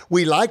them.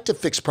 We like to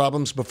fix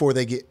problems before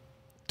they get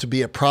to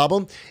be a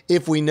problem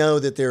if we know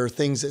that there are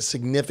things that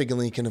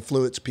significantly can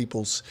influence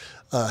people's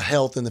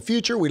health in the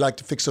future. We like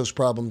to fix those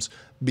problems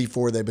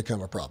before they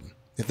become a problem,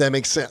 if that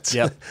makes sense.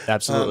 Yep,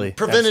 absolutely.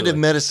 Preventative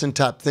medicine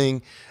type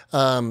thing.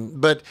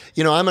 But,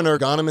 I'm an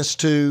ergonomist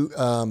too.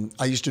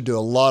 I used to do a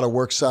lot of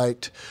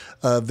worksite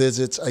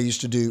visits. I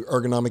used to do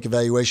ergonomic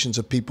evaluations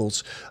of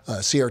people's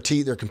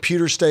CRT, their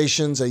computer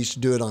stations. I used to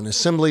do it on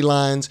assembly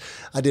lines.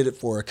 I did it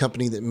for a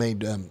company that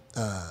made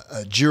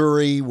a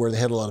jewelry where they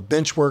had a lot of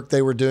bench work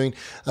they were doing.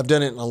 I've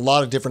done it in a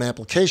lot of different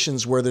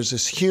applications where there's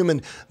this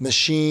human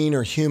machine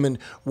or human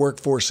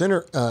workforce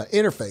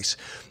interface.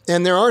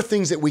 And there are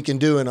things that we can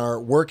do in our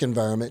work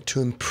environment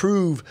to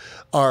improve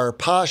our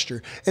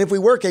posture. And if we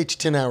work 8 to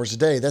 10 hours a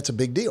day, that's a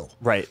big deal.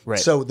 Right.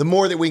 So the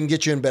more that we can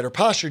get you in better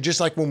posture, just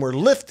like when we're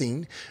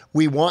lifting,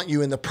 we want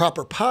you in the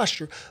proper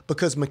posture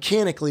because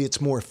mechanically it's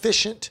more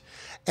efficient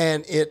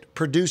and it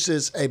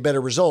produces a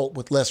better result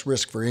with less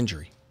risk for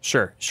injury.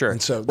 Sure.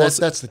 And so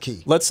that's the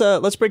key. Let's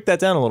break that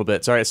down a little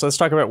bit. All right, so let's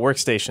talk about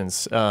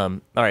workstations. All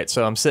right,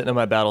 so I'm sitting in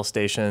my battle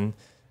station.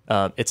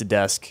 It's a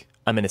desk.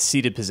 I'm in a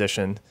seated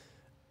position.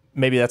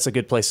 Maybe that's a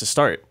good place to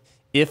start.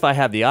 If I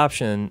have the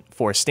option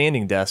for a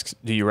standing desk,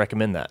 do you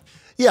recommend that?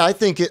 Yeah, I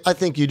think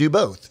you do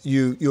both.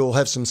 You'll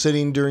have some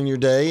sitting during your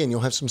day and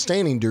you'll have some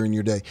standing during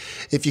your day.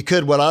 If you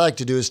could, what I like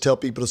to do is tell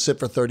people to sit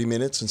for 30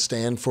 minutes and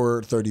stand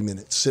for 30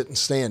 minutes. Sit and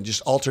stand,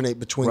 just alternate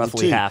between the two.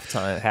 Roughly half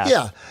time.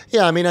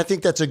 Yeah. I mean, I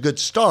think that's a good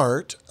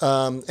start,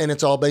 and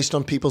it's all based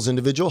on people's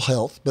individual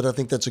health, but I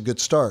think that's a good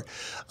start.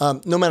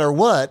 No matter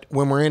what,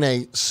 when we're in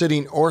a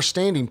sitting or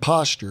standing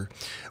posture,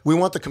 we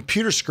want the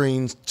computer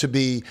screens to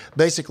be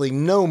basically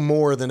no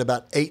more than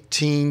about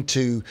 18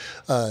 to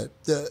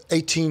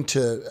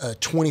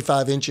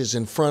 25 inches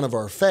in front of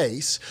our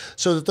face,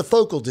 so that the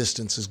focal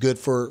distance is good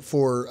for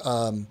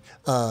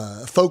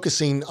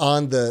focusing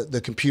on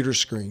the computer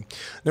screen.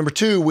 Number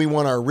two, we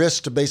want our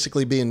wrist to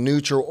basically be in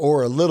neutral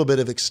or a little bit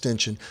of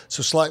extension,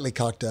 so slightly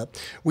cocked up.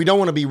 We don't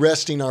want to be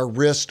resting our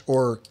wrist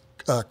or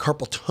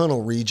carpal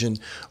tunnel region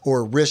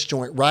or wrist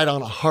joint right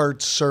on a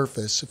hard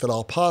surface, if at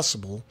all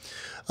possible.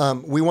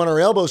 We want our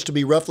elbows to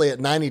be roughly at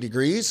 90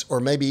 degrees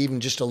or maybe even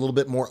just a little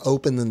bit more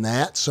open than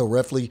that. So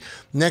roughly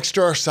next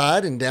to our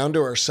side and down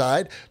to our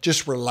side,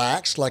 just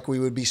relaxed like we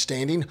would be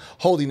standing,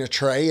 holding a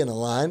tray in a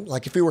line.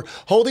 Like if we were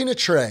holding a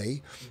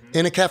tray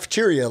in a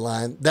cafeteria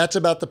line, that's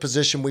about the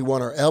position we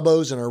want our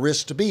elbows and our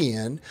wrists to be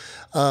in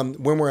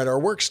when we're at our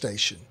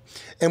workstation.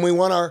 And we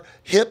want our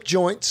hip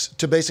joints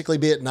to basically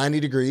be at 90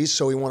 degrees.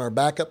 So we want our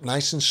back up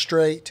nice and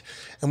straight.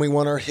 And we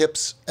want our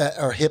hips,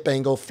 our hip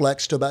angle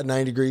flexed to about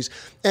 90 degrees.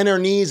 And our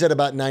knees at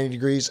about 90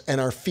 degrees.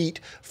 And our feet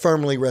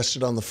firmly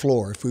rested on the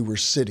floor if we were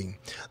sitting.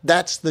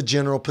 That's the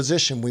general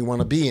position we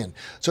want to be in.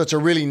 So it's a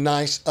really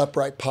nice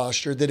upright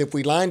posture that if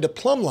we lined a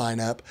plumb line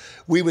up,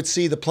 we would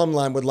see the plumb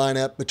line would line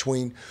up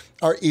between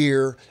our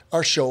ear,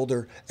 our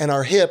shoulder, and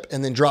our hip,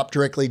 and then drop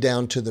directly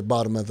down to the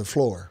bottom of the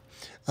floor.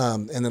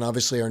 And then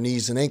obviously our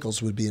knees and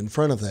ankles would be in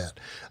front of that.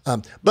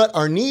 But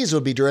our knees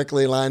would be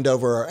directly aligned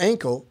over our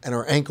ankle, and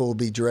our ankle will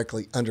be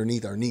directly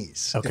underneath our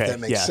knees, if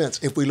that makes sense,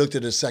 if we looked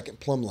at a second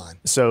plumb line.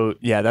 So,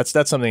 yeah, that's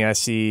something I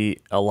see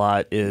a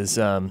lot is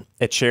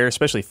at chairs,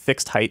 especially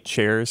fixed height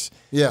chairs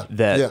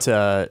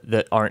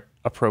that aren't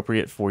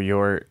appropriate for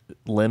your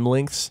limb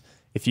lengths.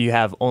 If you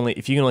can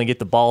only get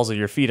the balls of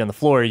your feet on the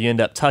floor, you end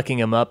up tucking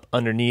them up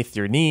underneath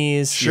your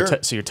knees. Sure.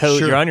 So your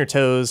toes, you're on your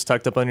toes,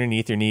 tucked up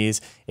underneath your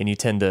knees, and you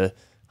tend to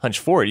hunch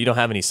forward. You don't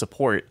have any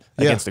support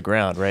against the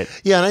ground, right?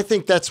 Yeah, and I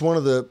think that's one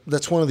of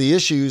the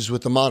issues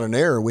with the modern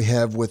era we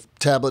have with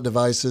tablet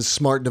devices,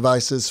 smart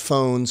devices,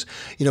 phones.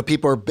 You know,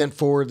 people are bent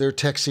forward, they're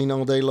texting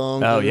all day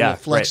long. Oh, yeah,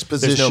 flex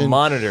position. There's no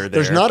monitor there.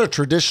 There's not a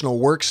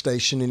traditional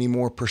workstation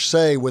anymore per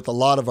se with a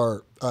lot of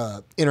our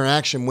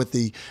interaction with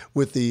the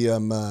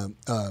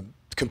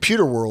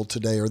computer world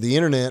today, or the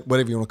internet,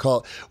 whatever you want to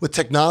call it. With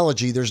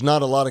technology, there's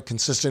not a lot of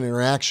consistent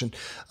interaction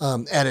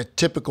at a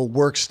typical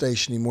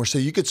workstation anymore. So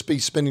you could be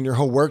spending your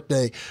whole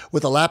workday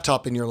with a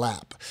laptop in your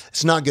lap.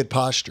 It's not good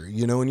posture,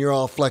 you know, and you're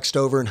all flexed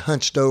over and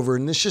hunched over,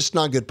 and it's just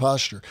not good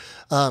posture.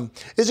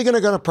 Is it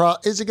going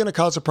to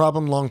cause a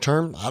problem long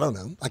term? I don't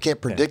know. I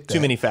can't predict that.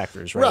 Too many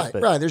factors, right?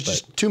 Right. There's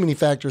just too many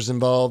factors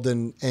involved,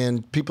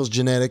 and people's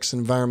genetics,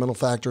 environmental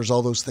factors,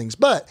 all those things.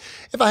 But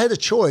if I had the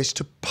choice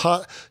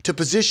to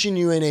position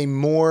you in a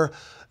more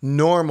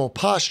normal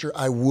posture,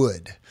 I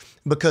would,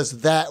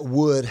 because that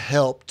would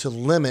help to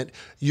limit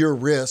your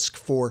risk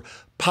for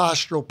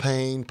postural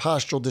pain,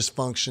 postural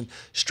dysfunction,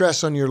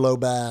 stress on your low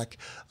back,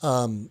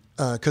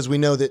 because we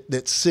know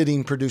that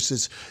sitting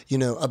produces, you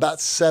know, about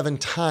 7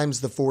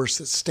 times the force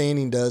that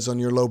standing does on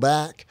your low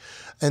back.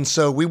 And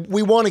so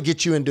we want to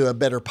get you into a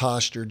better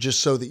posture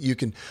just so that you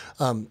can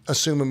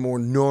assume a more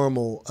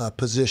normal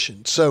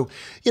position. So,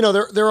 you know,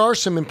 there are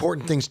some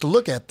important things to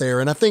look at there.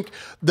 And I think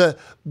the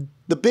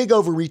big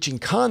overreaching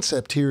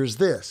concept here is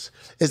this,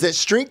 is that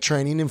strength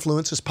training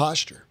influences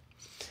posture.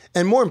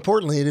 And more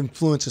importantly, it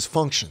influences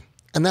function.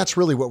 And that's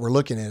really what we're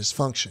looking at, is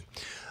function.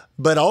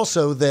 But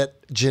also that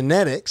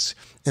genetics,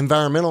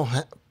 environmental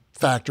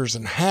factors,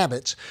 and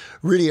habits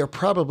really are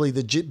probably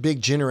the big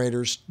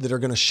generators that are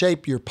going to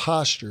shape your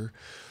posture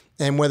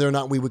and whether or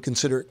not we would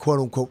consider it quote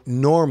unquote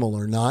normal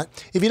or not.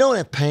 If you don't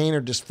have pain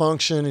or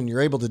dysfunction and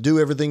you're able to do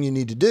everything you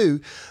need to do,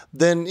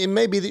 then it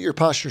may be that your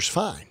posture's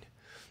fine.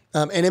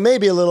 And it may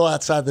be a little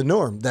outside the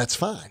norm. That's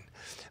fine.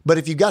 But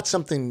if you've got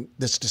something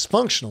that's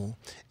dysfunctional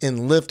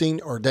in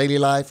lifting or daily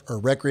life or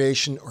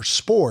recreation or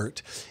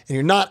sport, and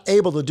you're not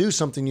able to do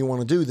something you want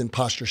to do, then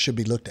posture should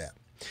be looked at.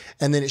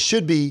 And then it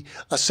should be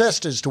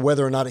assessed as to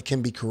whether or not it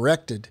can be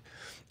corrected.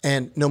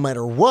 And no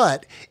matter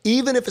what,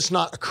 even if it's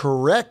not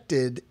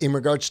corrected in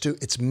regards to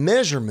its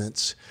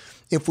measurements,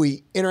 if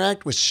we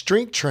interact with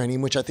strength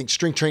training, which I think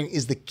strength training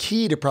is the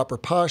key to proper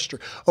posture,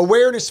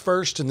 awareness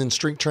first and then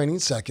strength training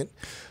second.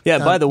 Yeah,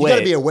 by the way, you got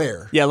to be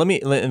aware. Yeah, let me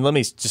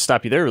just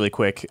stop you there really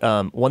quick.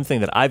 One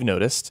thing that I've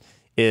noticed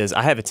is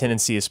I have a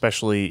tendency,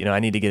 especially, you know, I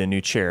need to get a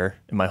new chair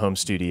in my home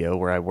studio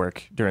where I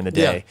work during the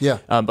day. Yeah.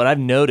 But I've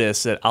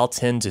noticed that I'll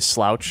tend to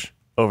slouch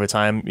over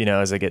time, you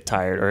know, as I get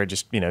tired or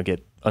just, you know,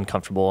 get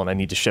uncomfortable and I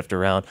need to shift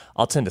around.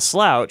 I'll tend to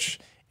slouch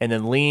and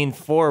then lean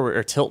forward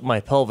or tilt my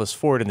pelvis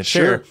forward in the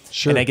chair.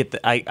 Sure. And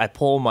I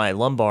pull my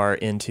lumbar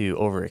into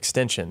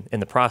overextension in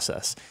the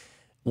process.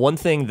 One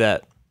thing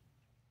that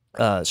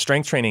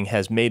strength training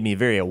has made me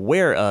very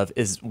aware of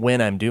is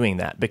when I'm doing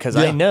that, because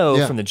I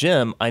know from the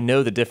gym, I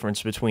know the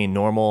difference between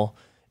normal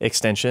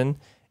extension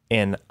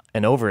and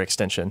an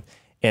overextension.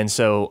 And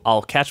so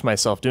I'll catch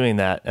myself doing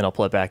that and I'll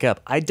pull it back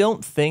up. I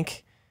don't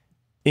think,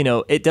 you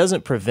know, it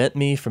doesn't prevent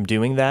me from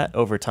doing that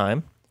over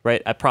time,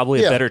 right? I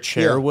probably a better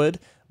chair would,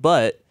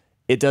 but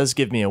it does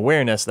give me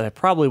awareness that I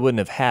probably wouldn't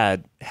have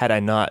had I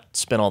not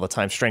spent all the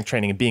time strength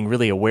training and being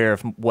really aware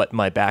of what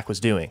my back was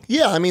doing.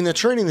 Yeah, I mean, the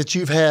training that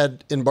you've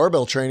had in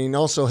barbell training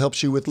also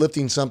helps you with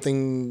lifting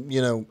something, you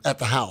know, at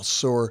the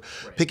house, or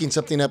picking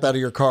something up out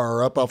of your car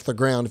or up off the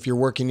ground if you're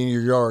working in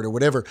your yard or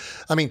whatever.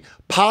 I mean,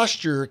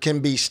 posture can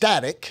be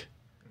static,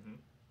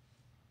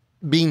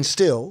 being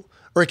still,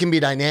 or it can be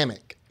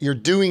dynamic. you're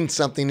doing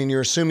something and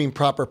you're assuming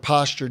proper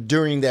posture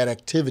during that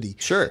activity.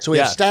 Sure. So we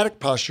have static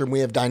posture and we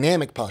have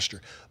dynamic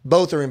posture.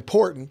 Both are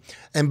important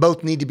and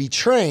both need to be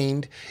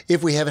trained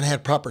if we haven't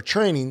had proper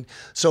training.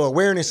 So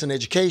awareness and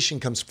education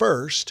comes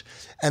first,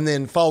 and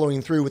then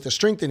following through with a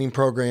strengthening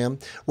program,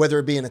 whether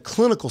it be in a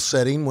clinical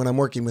setting when I'm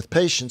working with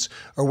patients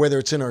or whether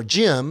it's in our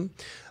gym.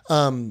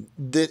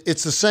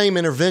 It's the same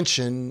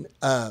intervention,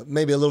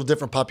 maybe a little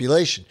different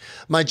population.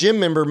 My gym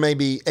member may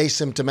be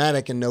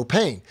asymptomatic and no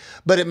pain,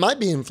 but it might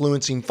be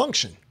influencing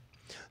function.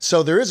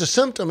 So there is a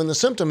symptom, and the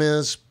symptom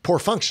is poor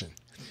function.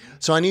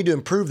 So I need to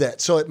improve that.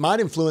 So it might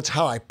influence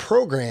how I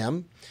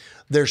program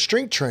their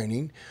strength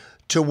training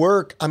to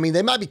work. I mean,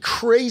 they might be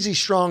crazy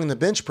strong in the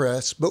bench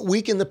press, but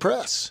weak in the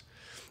press.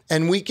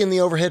 And weak in the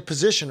overhead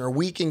position or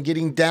weak in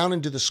getting down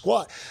into the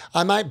squat.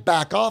 I might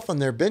back off on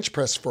their bench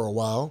press for a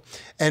while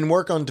and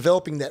work on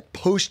developing that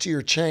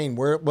posterior chain,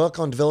 work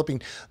on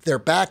developing their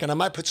back, and I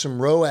might put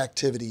some row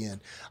activity in.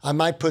 I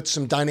might put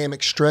some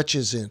dynamic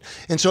stretches in.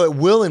 And so it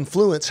will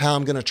influence how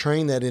I'm going to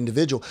train that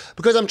individual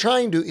because I'm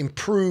trying to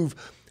improve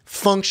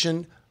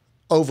function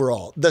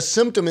overall. The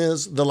symptom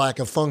is the lack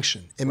of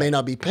function. It may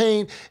not be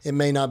pain. It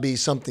may not be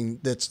something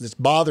that's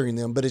bothering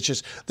them, but it's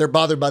just they're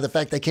bothered by the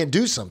fact they can't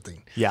do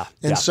something. Yeah.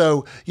 And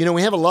so,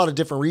 we have a lot of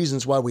different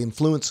reasons why we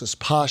influence this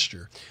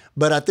posture.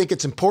 But I think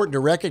it's important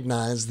to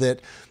recognize that,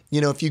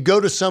 if you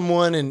go to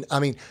someone and,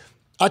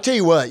 I'll tell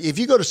you what, if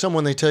you go to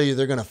someone, they tell you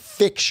they're going to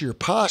fix your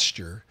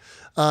posture,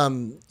 I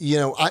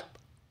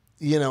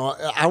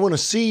want to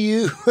see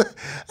you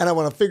and I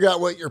want to figure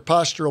out what your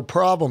postural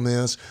problem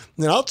is.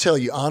 And then I'll tell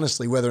you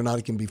honestly whether or not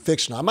it can be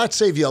fixed. I might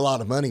save you a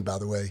lot of money, by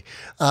the way.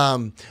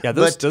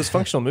 Those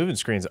functional movement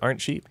screens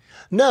aren't cheap.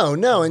 No.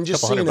 And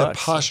just seeing a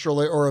postural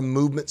or a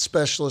movement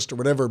specialist or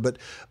whatever. But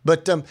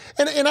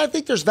I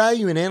think there's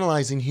value in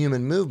analyzing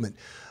human movement.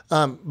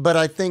 But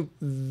I think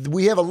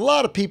we have a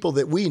lot of people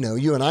that we know,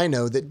 you and I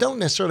know, that don't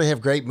necessarily have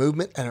great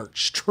movement and are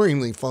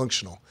extremely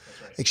functional.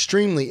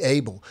 Extremely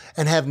able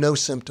and have no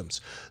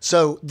symptoms.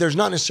 So there's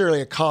not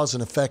necessarily a cause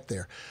and effect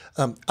there.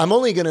 I'm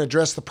only going to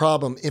address the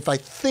problem if I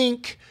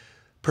think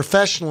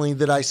professionally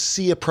that I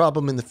see a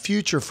problem in the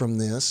future from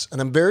this,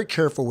 and I'm very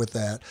careful with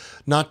that,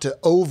 not to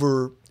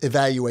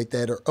over-evaluate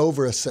that or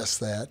over-assess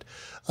that.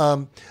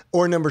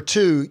 Or number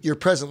two, you're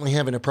presently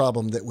having a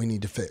problem that we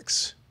need to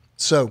fix.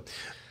 So,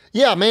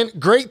 yeah, man,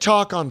 great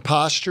talk on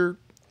posture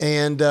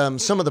and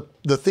some of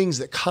the things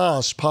that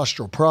cause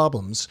postural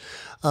problems.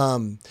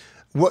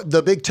 What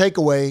the big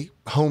takeaway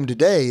home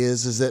today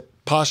is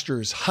that posture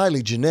is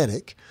highly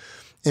genetic,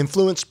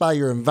 influenced by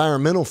your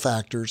environmental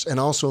factors, and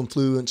also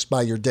influenced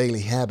by your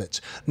daily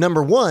habits.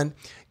 Number one,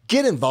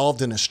 get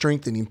involved in a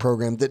strengthening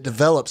program that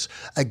develops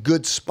a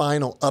good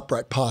spinal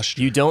upright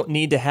posture. You don't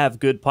need to have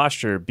good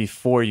posture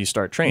before you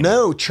start training.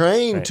 No,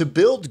 train to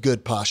build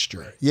good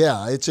posture.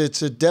 Yeah, it's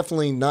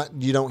definitely not,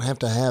 you don't have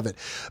to have it.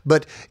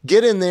 But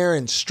get in there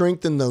and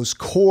strengthen those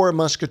core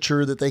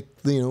musculature that they,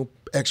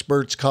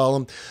 experts call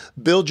them.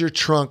 Build your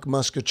trunk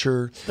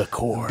musculature. The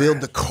core.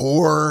 Build the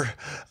core.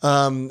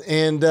 And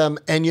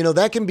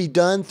that can be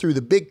done through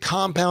the big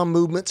compound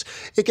movements.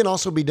 It can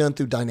also be done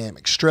through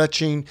dynamic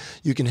stretching.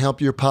 You can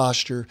help your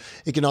posture.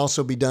 It can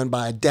also be done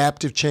by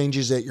adaptive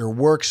changes at your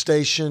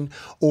workstation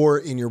or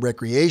in your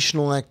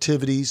recreational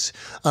activities.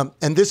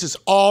 And this is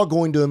all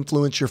going to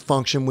influence your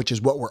function, which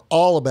is what we're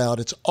all about.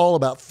 It's all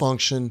about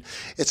function.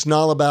 It's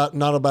not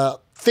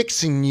about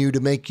fixing you to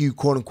make you,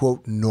 quote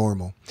unquote,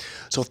 normal.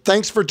 So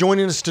thanks for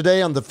joining us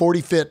today on the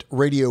 40 Fit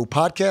Radio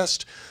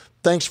podcast.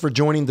 Thanks for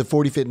joining the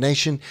 40 Fit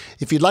Nation.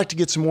 If you'd like to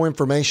get some more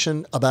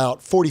information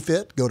about 40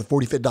 Fit, go to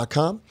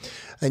 40fit.com.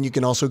 And you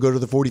can also go to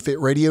the 40 Fit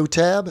Radio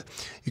tab.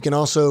 You can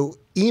also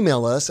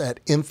email us at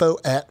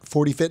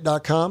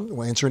info@40fit.com.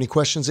 We'll answer any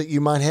questions that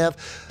you might have.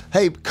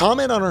 Hey,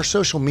 comment on our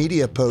social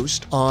media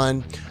post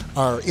on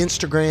our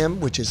Instagram,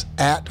 which is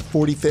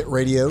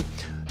 @40fitradio.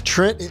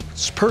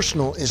 Trent's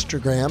personal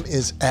Instagram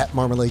is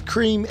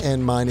 @marmalade_cream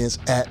and mine is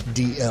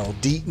 @DL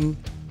Deaton.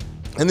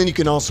 And then you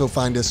can also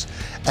find us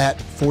at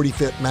 40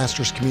 Fit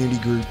Masters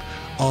Community Group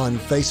on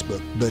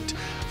Facebook.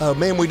 But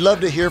man, we'd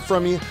love to hear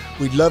from you.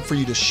 We'd love for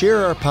you to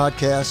share our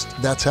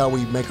podcast. That's how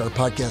we make our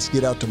podcast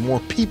get out to more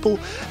people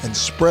and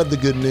spread the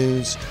good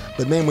news.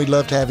 But man, we'd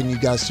love to having you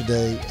guys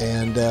today.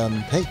 And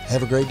hey,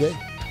 have a great day.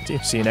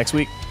 See you next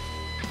week.